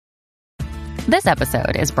This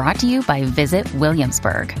episode is brought to you by Visit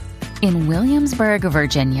Williamsburg. In Williamsburg,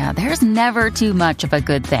 Virginia, there's never too much of a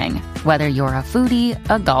good thing. Whether you're a foodie,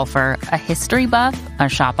 a golfer, a history buff, a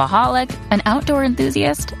shopaholic, an outdoor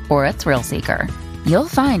enthusiast, or a thrill seeker, you'll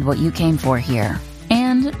find what you came for here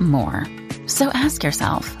and more. So ask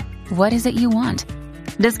yourself, what is it you want?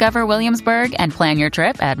 Discover Williamsburg and plan your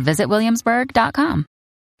trip at visitwilliamsburg.com.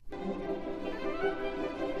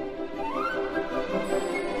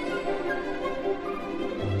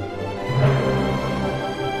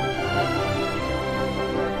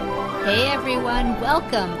 Hey everyone,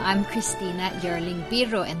 welcome. I'm Christina Yerling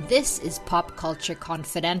Biro and this is Pop Culture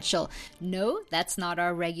Confidential. No, that's not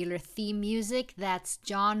our regular theme music. That's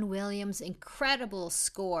John Williams' incredible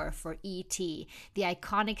score for E.T., the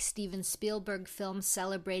iconic Steven Spielberg film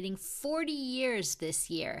celebrating 40 years this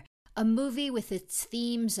year. A movie with its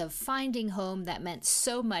themes of finding home that meant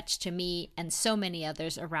so much to me and so many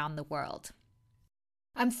others around the world.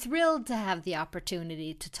 I'm thrilled to have the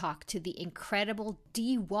opportunity to talk to the incredible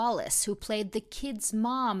Dee Wallace, who played the kid's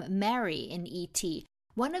mom, Mary, in E.T.,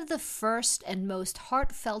 one of the first and most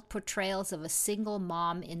heartfelt portrayals of a single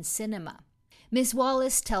mom in cinema. Ms.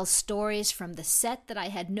 Wallace tells stories from the set that I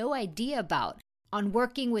had no idea about, on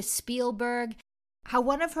working with Spielberg, how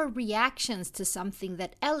one of her reactions to something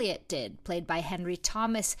that Elliot did, played by Henry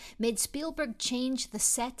Thomas, made Spielberg change the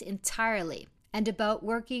set entirely, and about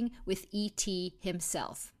working with E.T.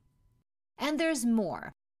 himself. And there's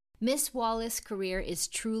more. Miss Wallace's career is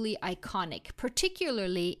truly iconic,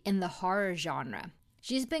 particularly in the horror genre.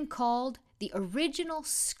 She's been called the original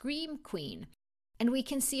Scream Queen, and we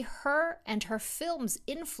can see her and her film's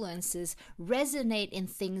influences resonate in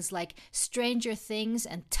things like Stranger Things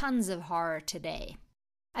and tons of horror today.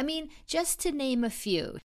 I mean, just to name a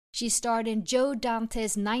few. She starred in Joe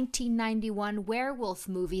Dante's 1991 werewolf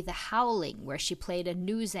movie The Howling, where she played a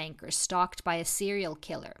news anchor stalked by a serial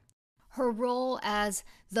killer. Her role as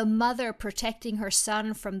the mother protecting her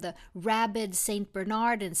son from the rabid St.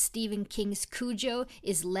 Bernard in Stephen King's Cujo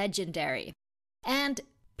is legendary. And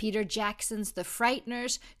Peter Jackson's The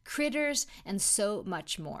Frighteners, Critters, and so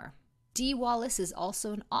much more. Dee Wallace is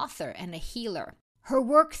also an author and a healer. Her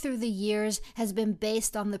work through the years has been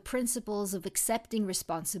based on the principles of accepting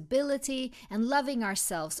responsibility and loving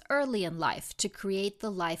ourselves early in life to create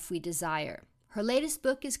the life we desire. Her latest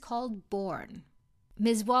book is called Born.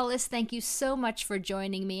 Ms. Wallace, thank you so much for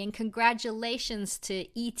joining me, and congratulations to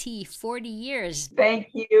E.T. 40 years. Thank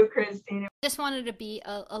you, Christina. Just wanted to be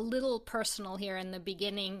a little personal here in the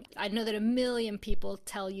beginning. I know that a million people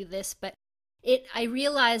tell you this, but I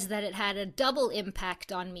realized that it had a double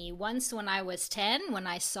impact on me. Once when I was 10, when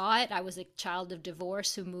I saw it, I was a child of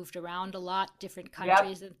divorce who moved around a lot, different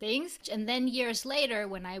countries and things. And then years later,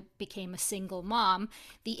 when I became a single mom,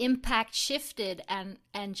 the impact shifted and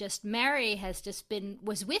just Mary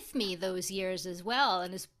was with me those years as well.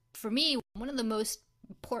 And is, for me, one of the most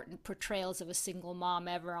important portrayals of a single mom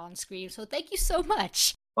ever on screen. So thank you so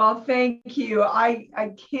much. Well, thank you.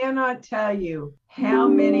 I cannot tell you how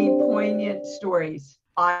many poignant stories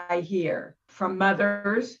I hear from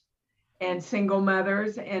mothers and single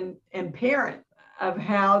mothers and parents of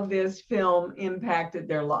how this film impacted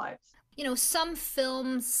their lives. You know, some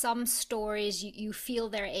films, some stories, you feel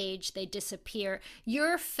their age, they disappear.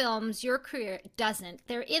 Your films, your career doesn't.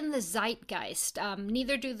 They're in the zeitgeist.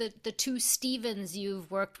 Neither do the two Stevens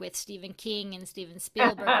you've worked with, Stephen King and Steven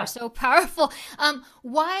Spielberg, are so powerful.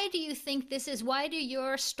 Why do you think this is? Why do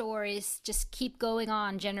your stories just keep going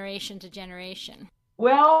on generation to generation?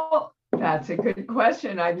 Well, that's a good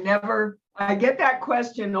question. I get that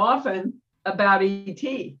question often about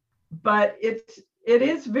E.T., but it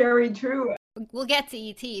is very true. We'll get to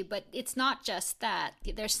E.T., but it's not just that.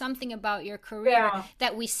 There's something about your career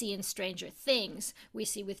that we see in Stranger Things. We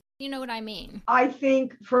see with, you know what I mean? I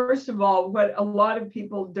think, first of all, what a lot of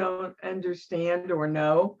people don't understand or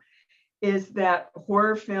know is that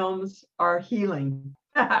horror films are healing.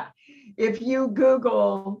 If you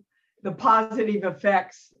Google the positive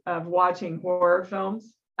effects of watching horror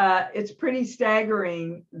films, it's pretty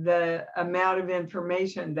staggering the amount of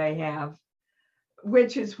information they have.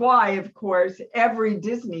 Which is why, of course, every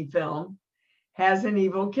Disney film has an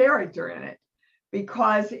evil character in it,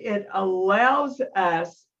 because it allows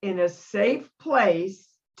us in a safe place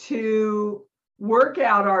to work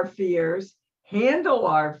out our fears, handle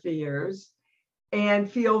our fears,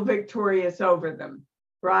 and feel victorious over them,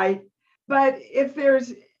 right? But if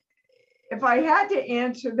I had to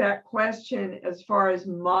answer that question as far as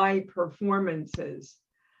my performances,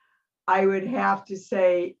 I would have to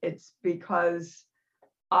say it's because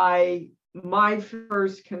my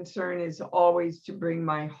first concern is always to bring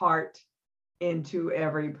my heart into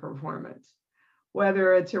every performance.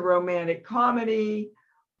 whether it's a romantic comedy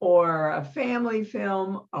or a family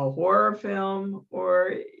film, a horror film,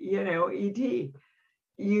 or, E.T.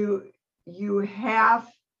 You have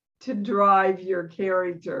to drive your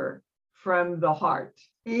character from the heart.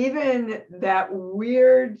 Even that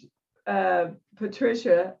weird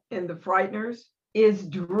Patricia in The Frighteners is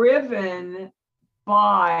driven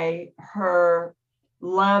by her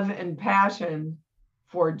love and passion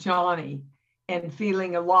for Johnny and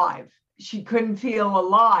feeling alive. She couldn't feel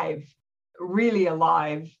alive, really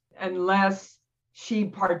alive, unless she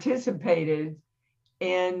participated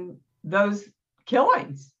in those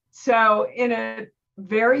killings. So in a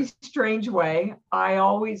very strange way, I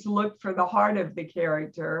always look for the heart of the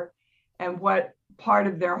character and what part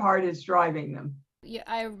of their heart is driving them.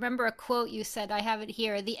 I remember a quote you said, I have it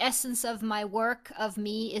here: "The essence of my work, of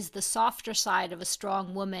me, is the softer side of a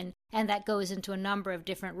strong woman." And that goes into a number of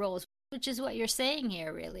different roles, which is what you're saying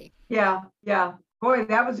here, really. Yeah. Boy,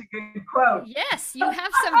 that was a good quote. Yes, you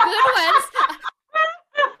have some good ones.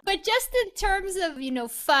 But just in terms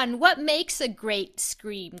of, fun, what makes a great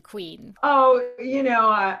scream queen? Oh,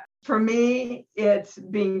 for me, it's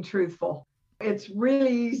being truthful. It's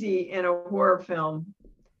really easy in a horror film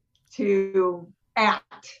to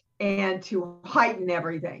act and to heighten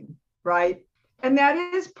everything, right? And that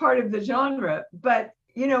is part of the genre, but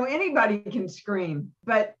anybody can scream.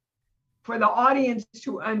 But for the audience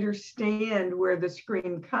to understand where the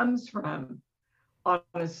scream comes from on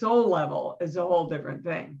a soul level is a whole different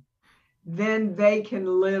thing. Then they can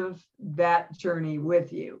live that journey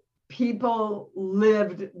with you. People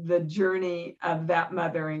lived the journey of that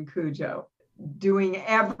mother in Cujo, doing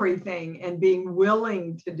everything and being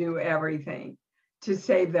willing to do everything to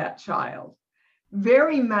save that child.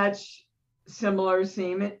 Very much similar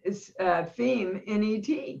theme in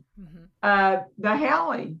E.T. Mm-hmm. The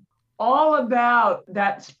Howling, all about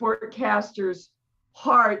that sportcaster's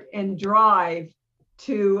heart and drive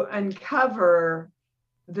to uncover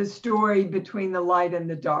the story between the light and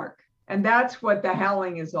the dark. And that's what The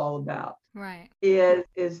Howling is all about. Right.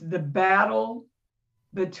 Is the battle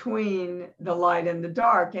between the light and the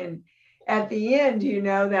dark. And at the end,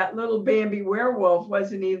 that little Bambi werewolf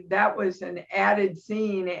that was an added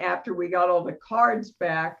scene after we got all the cards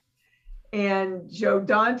back. And Joe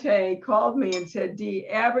Dante called me and said, Dee,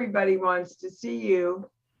 everybody wants to see you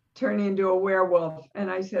turn into a werewolf. And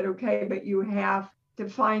I said, okay, but you have to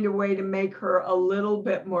find a way to make her a little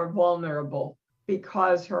bit more vulnerable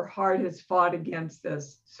because her heart has fought against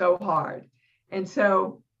this so hard. And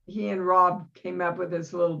so he and Rob came up with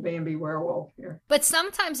this little Bambi werewolf here. But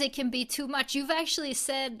sometimes it can be too much. You've actually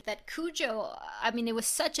said that Cujo, it was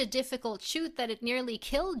such a difficult shoot that it nearly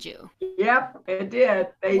killed you. Yep, it did.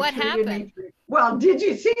 What happened? Well, did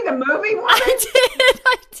you see the movie? I did.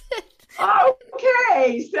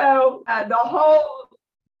 Okay, so the whole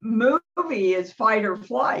movie is fight or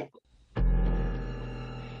flight.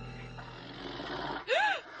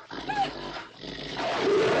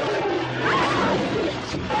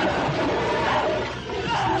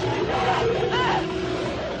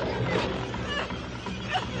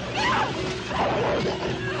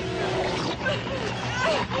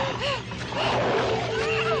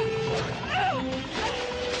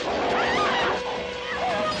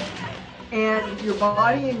 And your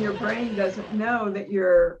body and your brain doesn't know that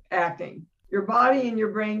you're acting. Your body and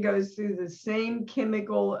your brain goes through the same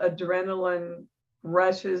chemical adrenaline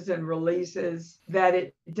rushes and releases that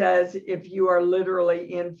it does if you are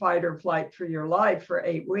literally in fight or flight for your life for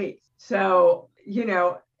 8 weeks. So,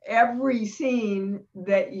 every scene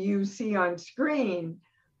that you see on screen,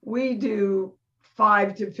 we do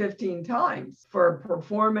 5 to 15 times for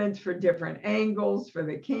performance, for different angles, for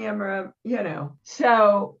the camera,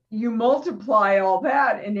 So you multiply all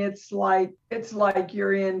that and it's like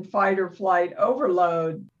you're in fight or flight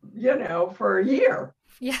overload, for a year.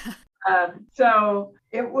 Yeah. So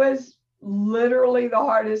it was literally the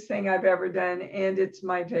hardest thing I've ever done. And it's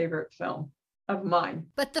my favorite film of mine.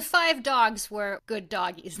 But the 5 dogs were good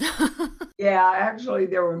doggies. Yeah, actually,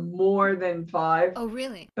 there were more than 5. Oh,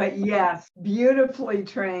 really? But yes, beautifully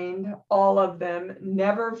trained, all of them.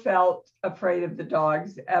 Never felt afraid of the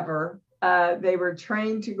dogs, ever. They were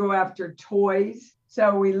trained to go after toys.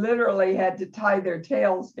 So we literally had to tie their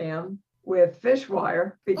tails down with fish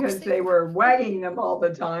wire because they were wagging them all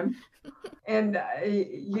the time. And,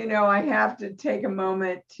 I have to take a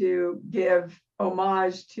moment to give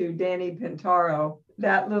homage to Danny Pintaro.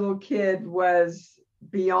 That little kid was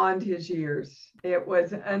beyond his years. It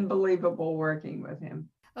was unbelievable working with him.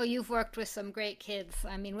 Oh, you've worked with some great kids.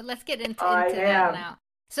 Let's get into that now.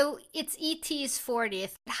 So it's E.T.'s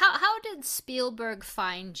 40th. How did Spielberg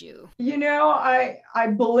find you? I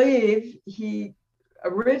believe he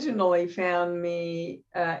originally found me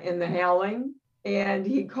in The Howling, and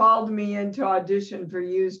he called me in to audition for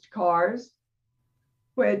Used Cars,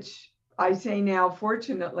 which I say now,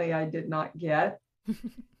 fortunately, I did not get.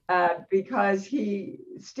 Because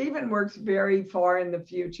Stephen works very far in the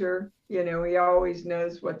future. You know, he always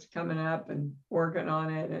knows what's coming up and working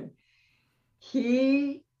on it. And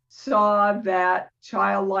he saw that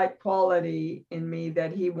childlike quality in me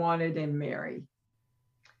that he wanted in Mary.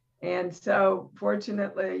 And so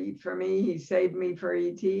fortunately for me, he saved me for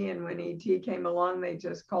E.T. And when E.T. came along, they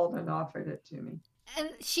just called and offered it to me.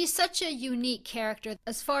 And she's such a unique character.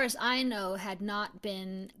 As far as I know, had not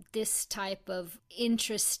been this type of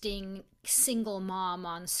interesting single mom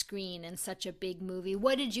on screen in such a big movie.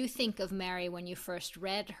 What did you think of Mary when you first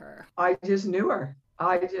read her? I just knew her.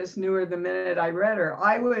 I just knew her the minute I read her.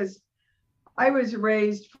 I was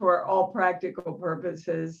raised for all practical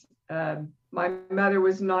purposes. My mother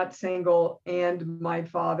was not single, and my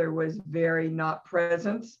father was very not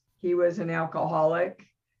present. He was an alcoholic.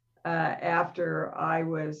 After I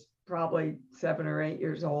was probably 7 or 8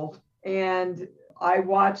 years old. And I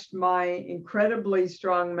watched my incredibly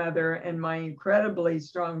strong mother and my incredibly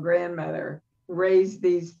strong grandmother raise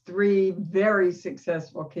these 3 very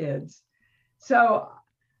successful kids. So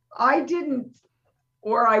I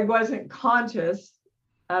wasn't conscious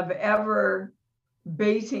of ever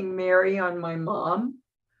basing Mary on my mom,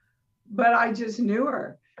 but I just knew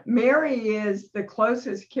her. Mary is the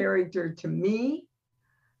closest character to me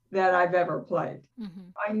that I've ever played. Mm-hmm.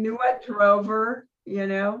 I knew what drove her, you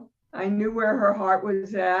know, I knew where her heart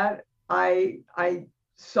was at. I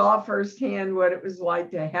saw firsthand what it was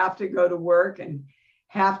like to have to go to work and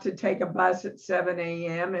have to take a bus at 7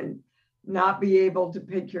 a.m. and not be able to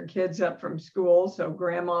pick your kids up from school. So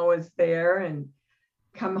grandma was there, and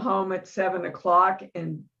come home at 7 o'clock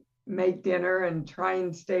and make dinner and try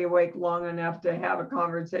and stay awake long enough to have a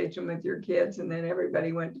conversation with your kids. And then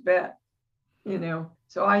everybody went to bed, you know.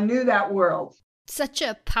 So I knew that world. Such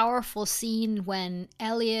a powerful scene when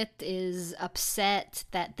Elliot is upset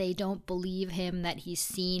that they don't believe him, that he's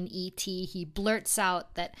seen E.T. He blurts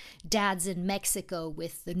out that Dad's in Mexico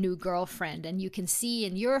with the new girlfriend. And you can see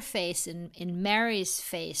in your face, in Mary's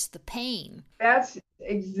face, the pain. That's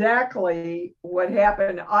exactly what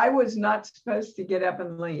happened. I was not supposed to get up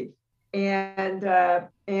and leave. And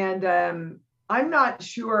I'm not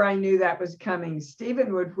sure I knew that was coming.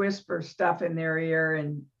 Stephen would whisper stuff in their ear,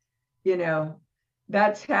 and, you know,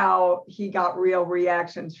 that's how he got real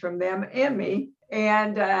reactions from them and me.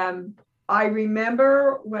 And I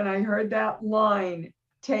remember when I heard that line,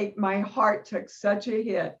 my heart took such a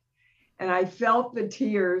hit, and I felt the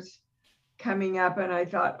tears coming up, and I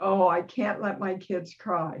thought, oh, I can't let my kids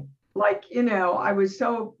cry. Like, you know, I was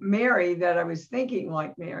so Mary that I was thinking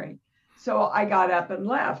like Mary. So I got up and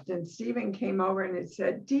left, and Stephen came over and it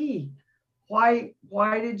said, Dee, why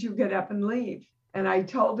did you get up and leave? And I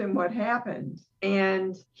told him what happened.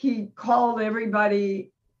 And he called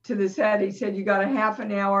everybody to the set. He said, you got a half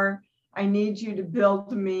an hour. I need you to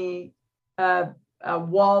build me a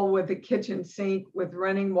wall with a kitchen sink with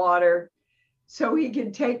running water so he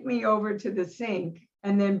could take me over to the sink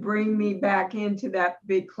and then bring me back into that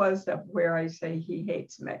big close-up where I say he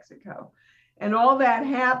hates Mexico. And all that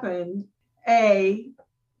happened, A,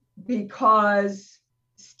 because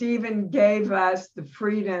Stephen gave us the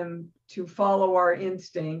freedom to follow our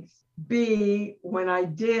instincts. B, when I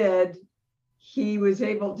did, he was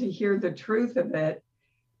able to hear the truth of it.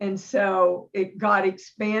 And so it got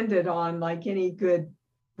expanded on like any good,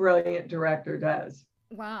 brilliant director does.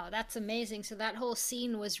 Wow, that's amazing. So that whole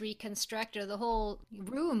scene was reconstructed. The whole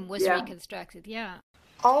room was reconstructed. Yeah.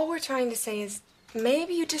 All we're trying to say is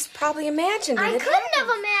maybe you just probably imagined it. I couldn't have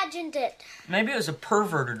imagined it. Maybe it was a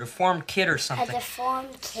pervert or deformed kid or something. A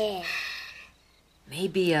deformed kid.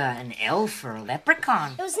 Maybe an elf or a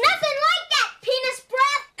leprechaun. It was nothing like that, penis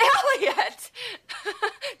breath. Elliot!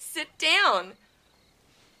 Sit down.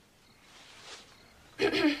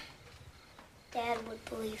 Dad would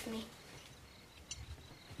believe me.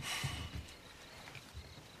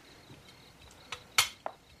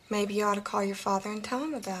 Maybe you ought to call your father and tell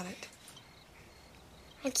him about it.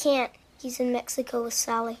 I can't. He's in Mexico with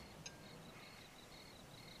Sally.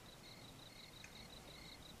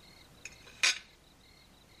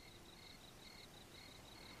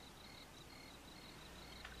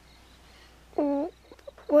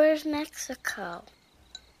 Where's Mexico?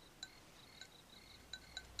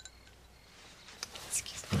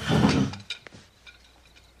 Excuse me.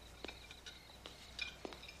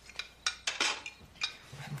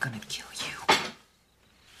 I'm gonna kill you.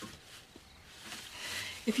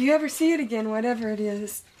 If you ever see it again, whatever it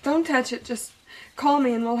is, don't touch it. Just Call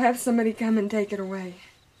me and we'll have somebody come and take it away.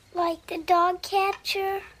 Like the dog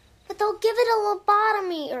catcher. But they'll give it a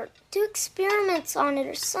lobotomy or do experiments on it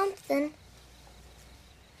or something.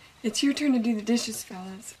 It's your turn to do the dishes,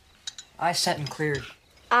 fellas. I set and cleared.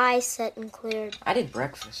 I set and cleared. I did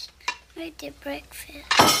breakfast. I did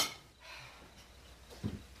breakfast.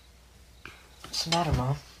 What's the matter,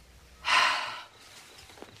 Mom?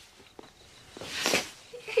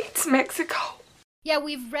 He hates Mexico. Yeah,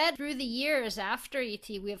 we've read through the years after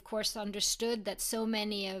E.T., we of course understood that so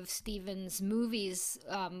many of Stephen's movies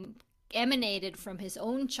emanated from his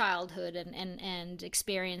own childhood and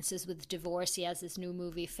experiences with divorce. He has this new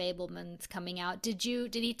movie, Fabelmans, coming out. Did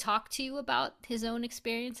he talk to you about his own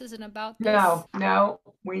experiences and about this? No,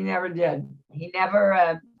 we never did. We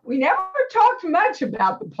never talked much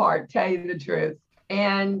about the part, tell you the truth.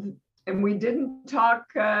 And we didn't talk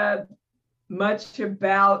much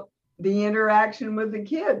about the interaction with the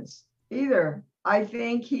kids either. I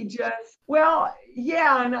think he just,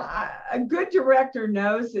 and a good director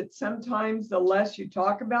knows that sometimes the less you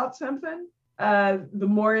talk about something, the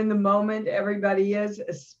more in the moment everybody is,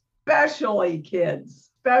 especially kids.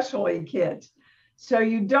 So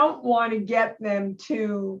you don't want to get them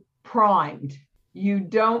too primed. You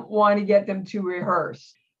don't want to get them too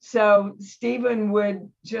rehearsed. So Stephen would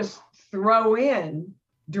just throw in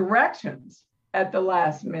directions at the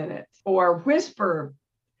last minute or whisper,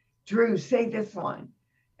 Drew, say this line.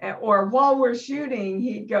 Or while we're shooting,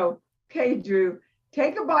 he'd go, okay, Drew,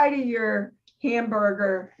 take a bite of your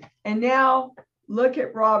hamburger and now look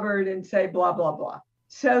at Robert and say blah, blah, blah.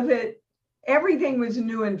 So that everything was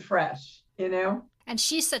new and fresh, you know? And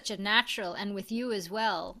she's such a natural, and with you as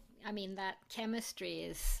well. I mean, that chemistry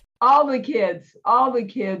is... All the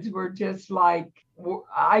kids were just like,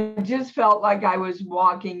 I just felt like I was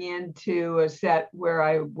walking into a set where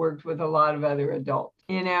I worked with a lot of other adults,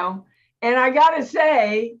 you know? And I got to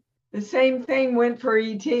say, the same thing went for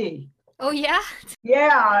E.T. Oh, yeah?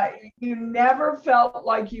 Yeah, you never felt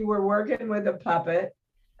like you were working with a puppet.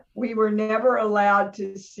 We were never allowed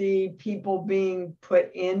to see people being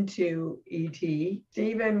put into E.T.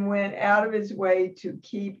 Stephen went out of his way to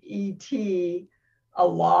keep E.T.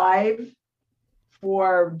 alive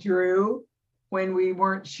for Drew when we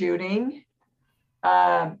weren't shooting,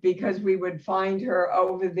 because we would find her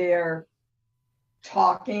over there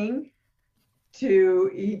talking to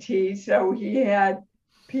E.T. So he had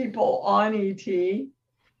people on E.T.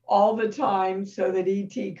 all the time so that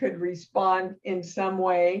E.T. could respond in some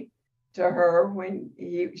way to her when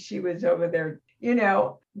she was over there. You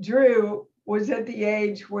know, Drew was at the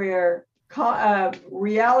age where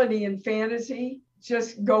reality and fantasy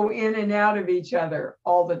just go in and out of each other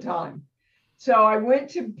all the time. So I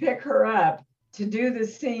went to pick her up to do the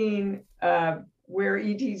scene where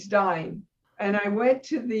E.T.'s dying. And I went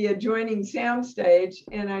to the adjoining soundstage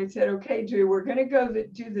and I said, okay, Drew, we're going to go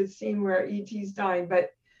do the scene where E.T.'s dying,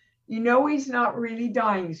 but you know he's not really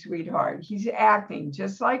dying, sweetheart. He's acting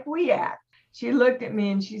just like we act. She looked at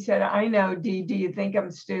me and she said, I know, Dee, do you think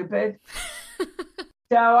I'm stupid?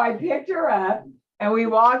 So I picked her up and we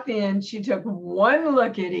walked in. She took one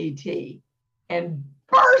look at E.T. and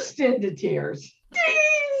burst into tears. Dee's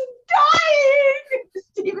dying!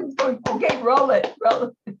 Stephen's going, okay, roll it,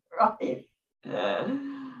 right?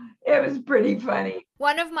 It was pretty funny.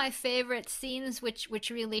 One of my favorite scenes,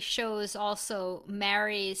 which really shows also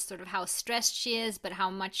Mary's sort of how stressed she is, but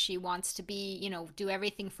how much she wants to be, you know, do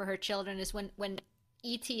everything for her children, is when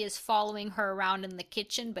E.T. is following her around in the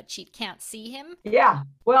kitchen, but she can't see him. Yeah.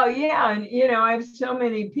 Well, yeah. And, you know, I have so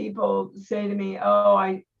many people say to me, oh,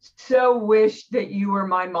 I so wish that you were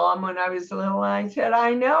my mom when I was little. And I said,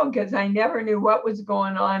 I know, because I never knew what was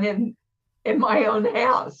going on in my own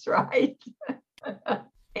house, right?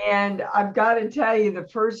 And I've got to tell you, the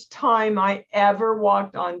first time I ever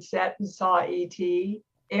walked on set and saw E.T.,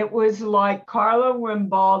 it was like Carlo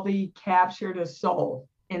Rambaldi captured a soul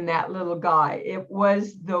in that little guy. It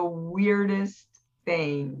was the weirdest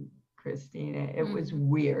thing, Christina. It was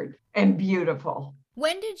weird and beautiful.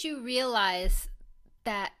 When did you realize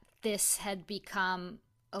that this had become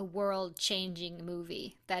a world-changing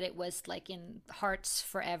movie, that it was like in hearts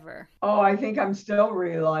forever? Oh, I think I'm still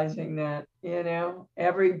realizing that, you know,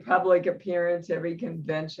 every public appearance, every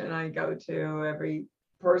convention I go to, every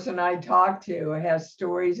person I talk to has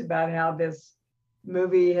stories about how this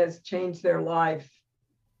movie has changed their life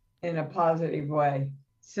in a positive way.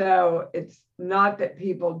 So it's not that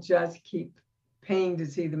people just keep paying to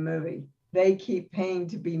see the movie. They keep paying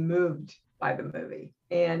to be moved by the movie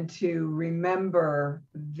and to remember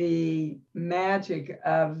the magic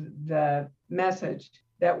of the message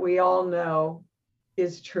that we all know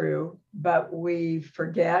is true, but we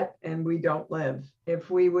forget and we don't live. If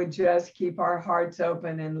we would just keep our hearts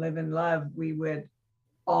open and live in love, we would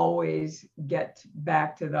always get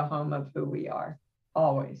back to the home of who we are,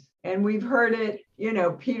 always. And we've heard it,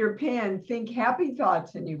 Peter Pan, think happy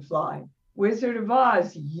thoughts and you fly. Wizard of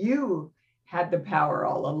Oz, you had the power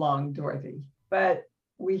all along, Dorothy. But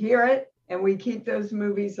we hear it and we keep those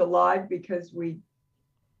movies alive because we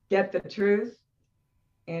get the truth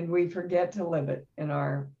and we forget to live it in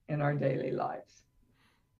our daily lives.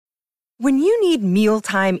 When you need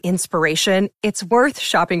mealtime inspiration, it's worth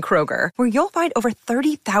shopping Kroger, where you'll find over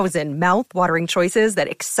 30,000 mouth-watering choices that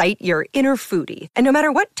excite your inner foodie. And no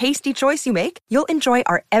matter what tasty choice you make, you'll enjoy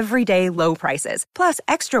our everyday low prices, plus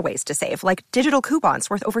extra ways to save, like digital coupons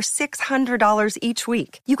worth over $600 each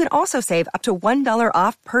week. You can also save up to $1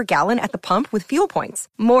 off per gallon at the pump with fuel points.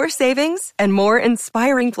 More savings and more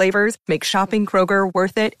inspiring flavors make shopping Kroger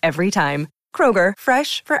worth it every time. Kroger,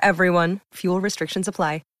 fresh for everyone. Fuel restrictions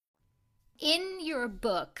apply. In your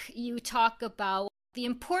book, you talk about the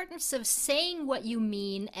importance of saying what you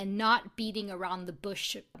mean and not beating around the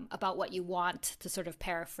bush about what you want, to sort of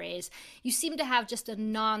paraphrase. You seem to have just a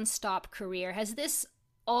non-stop career. Has this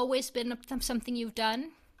always been something you've done?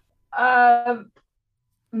 No.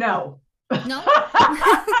 No?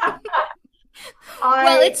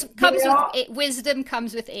 With wisdom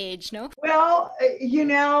comes with age, no? Well,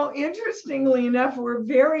 interestingly enough, we're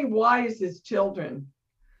very wise as children.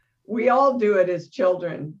 We all do it as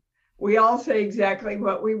children. We all say exactly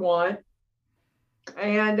what we want,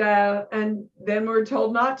 and then we're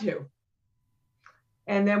told not to,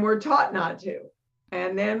 and then we're taught not to,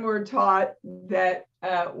 and then we're taught that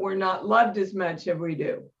we're not loved as much as we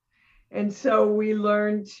do, and so we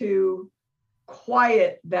learn to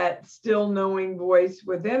quiet that still knowing voice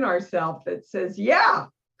within ourselves that says, "Yeah,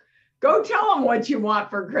 go tell them what you want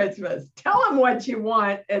for Christmas. Tell them what you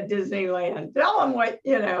want at Disneyland. Tell them what,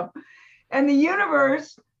 And the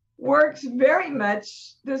universe works very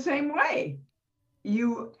much the same way.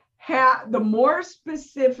 The more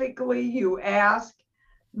specifically you ask,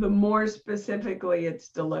 the more specifically it's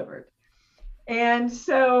delivered. And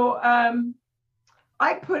so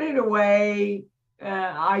I put it away.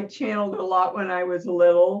 I channeled a lot when I was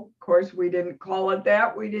little. Of course, we didn't call it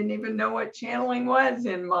that. We didn't even know what channeling was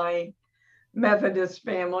in my Methodist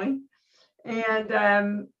family. And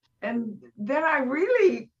then I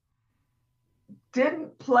really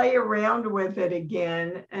didn't play around with it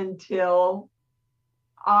again until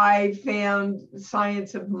I found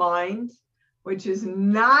Science of Mind, which is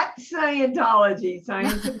not Scientology.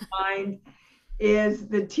 Science of Mind is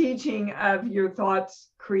the teaching of your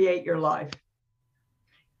thoughts create your life.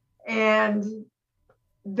 And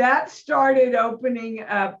that started opening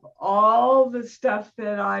up all the stuff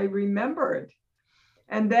that I remembered.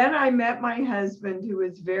 And then I met my husband, who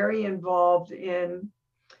was very involved in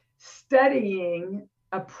studying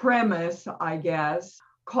a premise, I guess,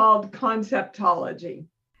 called conceptology,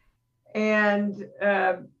 and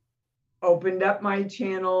opened up my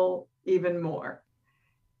channel even more.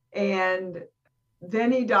 And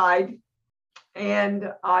then he died,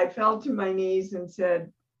 and I fell to my knees and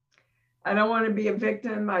said, I don't want to be a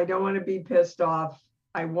victim. I don't want to be pissed off.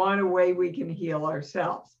 I want a way we can heal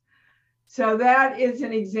ourselves. So that is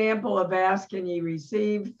an example of ask and ye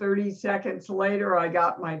receive. 30 seconds later, I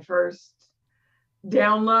got my first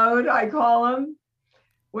download, I call them,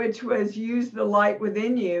 which was use the light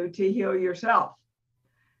within you to heal yourself,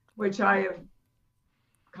 which I have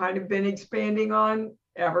kind of been expanding on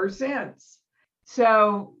ever since.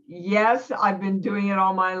 So yes, I've been doing it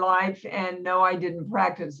all my life, and no, I didn't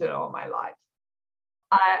practice it all my life.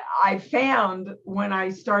 I found when I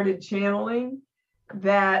started channeling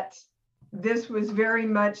that this was very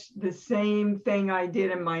much the same thing I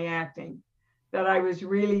did in my acting, that I was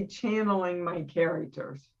really channeling my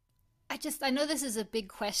characters. I know this is a big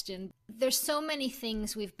question. There's so many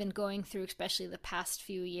things we've been going through, especially the past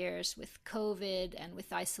few years with COVID and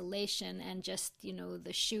with isolation and just,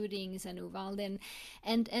 the shootings and Uvalde.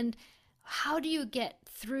 And how do you get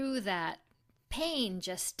through that pain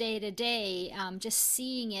just day to day, just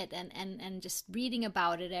seeing it and just reading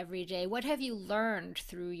about it every day? What have you learned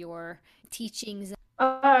through your teachings?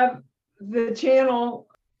 The channel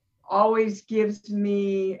always gives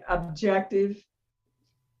me objective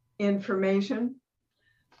information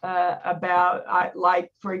about,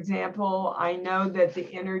 like, for example, I know that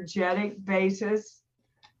the energetic basis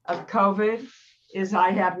of COVID is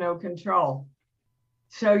I have no control.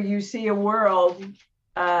 So you see a world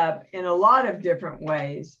in a lot of different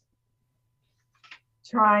ways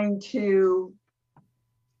trying to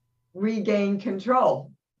regain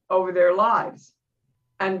control over their lives.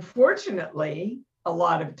 Unfortunately, a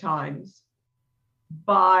lot of times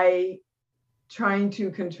by trying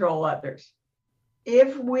to control others.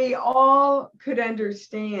 If we all could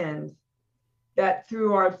understand that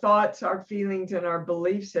through our thoughts, our feelings, and our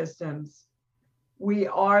belief systems, we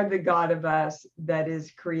are the God of us that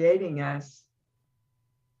is creating us,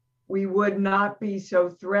 we would not be so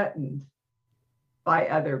threatened by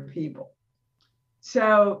other people.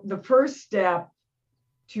 So the first step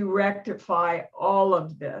to rectify all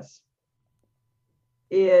of this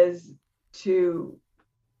is to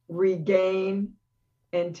regain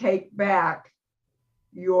and take back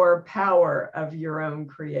your power of your own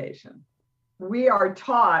creation. We are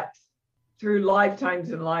taught through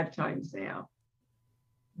lifetimes and lifetimes now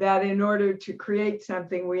that in order to create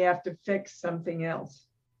something, we have to fix something else.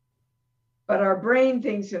 But our brain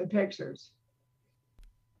thinks in pictures.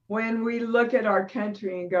 When we look at our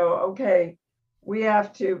country and go, okay, we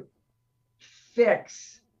have to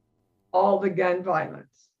fix all the gun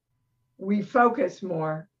violence, we focus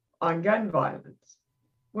more on gun violence.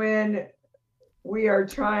 When we are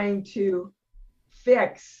trying to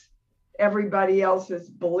fix everybody else's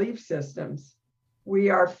belief systems, we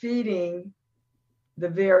are feeding the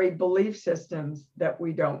very belief systems that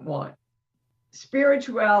we don't want.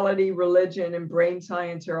 Spirituality, religion, and brain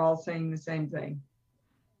science are all saying the same thing.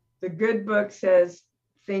 The good book says,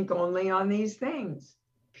 think only on these things: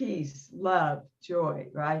 peace, love, joy,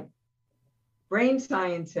 right? Brain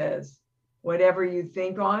science says, whatever you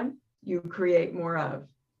think on, you create more of.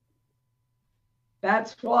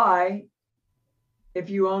 That's why if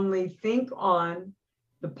you only think on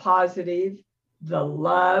the positive, the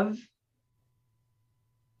love,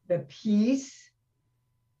 the peace,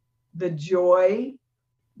 the joy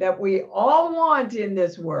that we all want in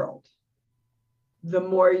this world, the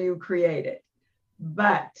more you create it.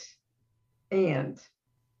 And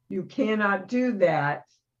you cannot do that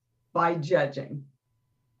by judging.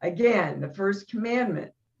 Again, the first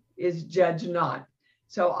commandment is judge not.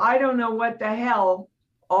 So I don't know what the hell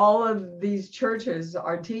all of these churches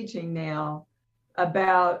are teaching now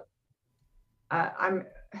about,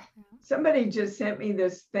 somebody just sent me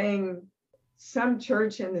this thing, some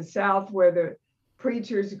church in the South where the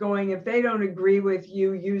preacher's going, if they don't agree with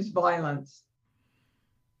you, use violence.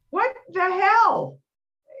 What the hell?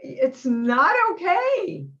 It's not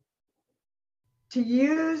okay to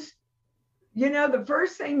use, the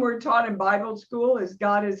first thing we're taught in Bible school is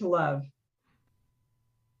God is love.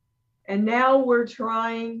 And now we're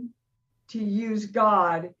trying to use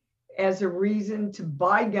God as a reason to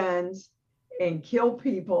buy guns and kill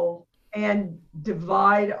people and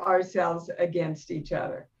divide ourselves against each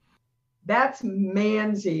other. That's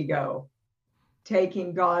man's ego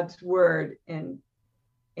taking God's word and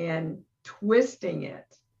twisting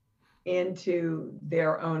it into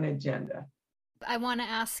their own agenda. I want to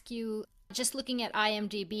ask you, just looking at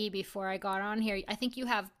IMDb before I got on here, I think you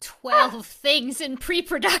have 12 things in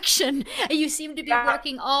pre-production. You seem to be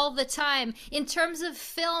working all the time. In terms of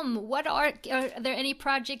film, are there any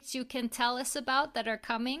projects you can tell us about that are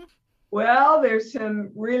coming? Well, there's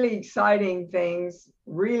some really exciting things,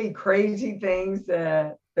 really crazy things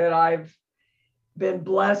that I've been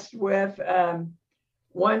blessed with.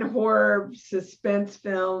 One horror suspense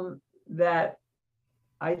film that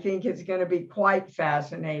I think is going to be quite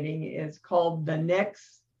fascinating is called The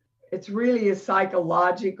Nix. It's really a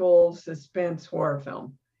psychological suspense horror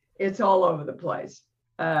film. It's all over the place.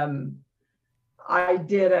 I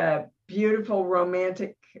did a beautiful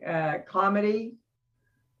romantic comedy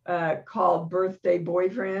called Birthday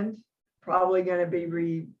Boyfriend, probably going to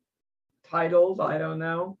be retitled, I don't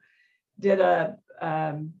know. Did a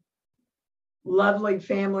lovely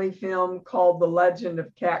family film called The Legend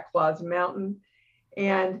of Cat Claws Mountain.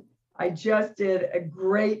 And I just did a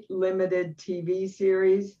great limited TV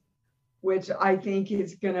series, which I think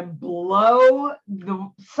is going to blow the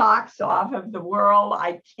socks off of the world.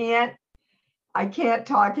 I can't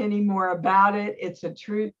talk anymore about it. It's a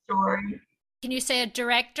true story. Can you say a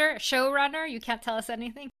director, showrunner? You can't tell us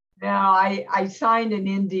anything? No, I signed an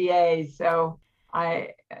NDA,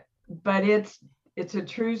 but it's a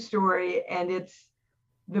true story, and it's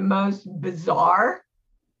the most bizarre.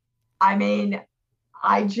 I mean,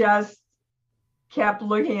 I just kept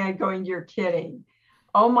looking at it going, you're kidding.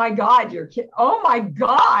 Oh my God, you're kidding. Oh my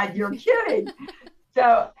God, you're kidding.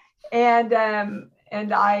 So, and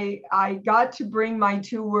I got to bring my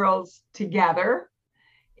two worlds together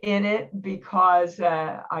in it because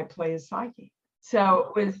I play a psychic.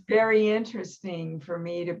 So it was very interesting for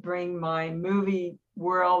me to bring my movie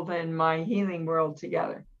world and my healing world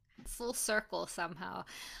together. Full circle somehow.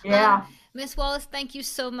 Yeah. Miss Wallace, thank you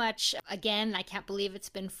so much. Again, I can't believe it's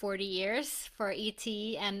been 40 years for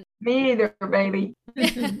E.T. and me either, baby.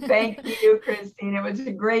 Thank you, Christine. It was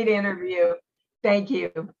a great interview. Thank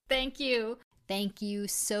you. Thank you. Thank you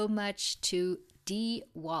so much to Dee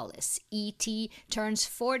Wallace. E.T. turns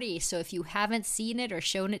 40, so if you haven't seen it or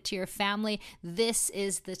shown it to your family, this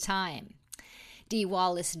is the time. Dee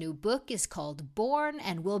Wallace's new book is called Born,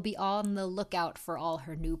 and we'll be on the lookout for all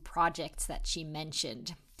her new projects that she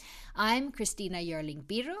mentioned. I'm Christina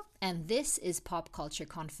Yerling-Biro, and this is Pop Culture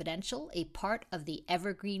Confidential, a part of the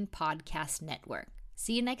Evergreen Podcast Network.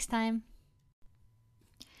 See you next time.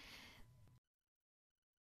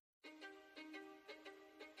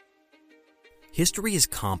 History is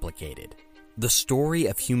complicated. The story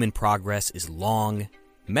of human progress is long,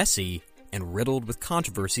 messy, and riddled with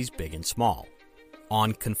controversies big and small.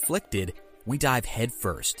 On Conflicted, we dive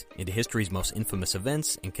headfirst into history's most infamous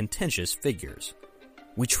events and contentious figures.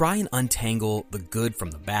 We try and untangle the good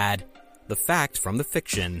from the bad, the fact from the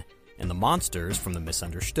fiction, and the monsters from the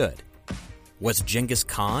misunderstood. Was Genghis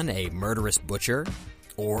Khan a murderous butcher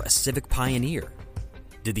or a civic pioneer?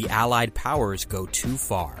 Did the Allied powers go too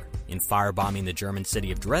far in firebombing the German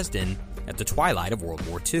city of Dresden at the twilight of World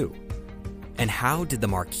War II? And how did the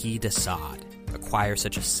Marquis de Sade acquire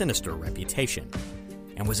such a sinister reputation?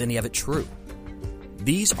 And was any of it true?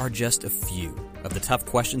 These are just a few of the tough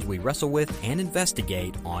questions we wrestle with and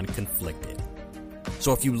investigate on Conflicted.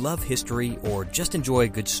 So if you love history or just enjoy a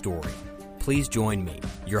good story, please join me,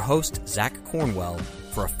 your host, Zach Cornwell,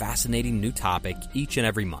 for a fascinating new topic each and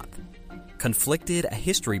every month. Conflicted, a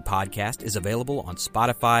history podcast, is available on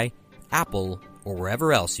Spotify, Apple, or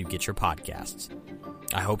wherever else you get your podcasts.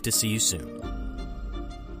 I hope to see you soon.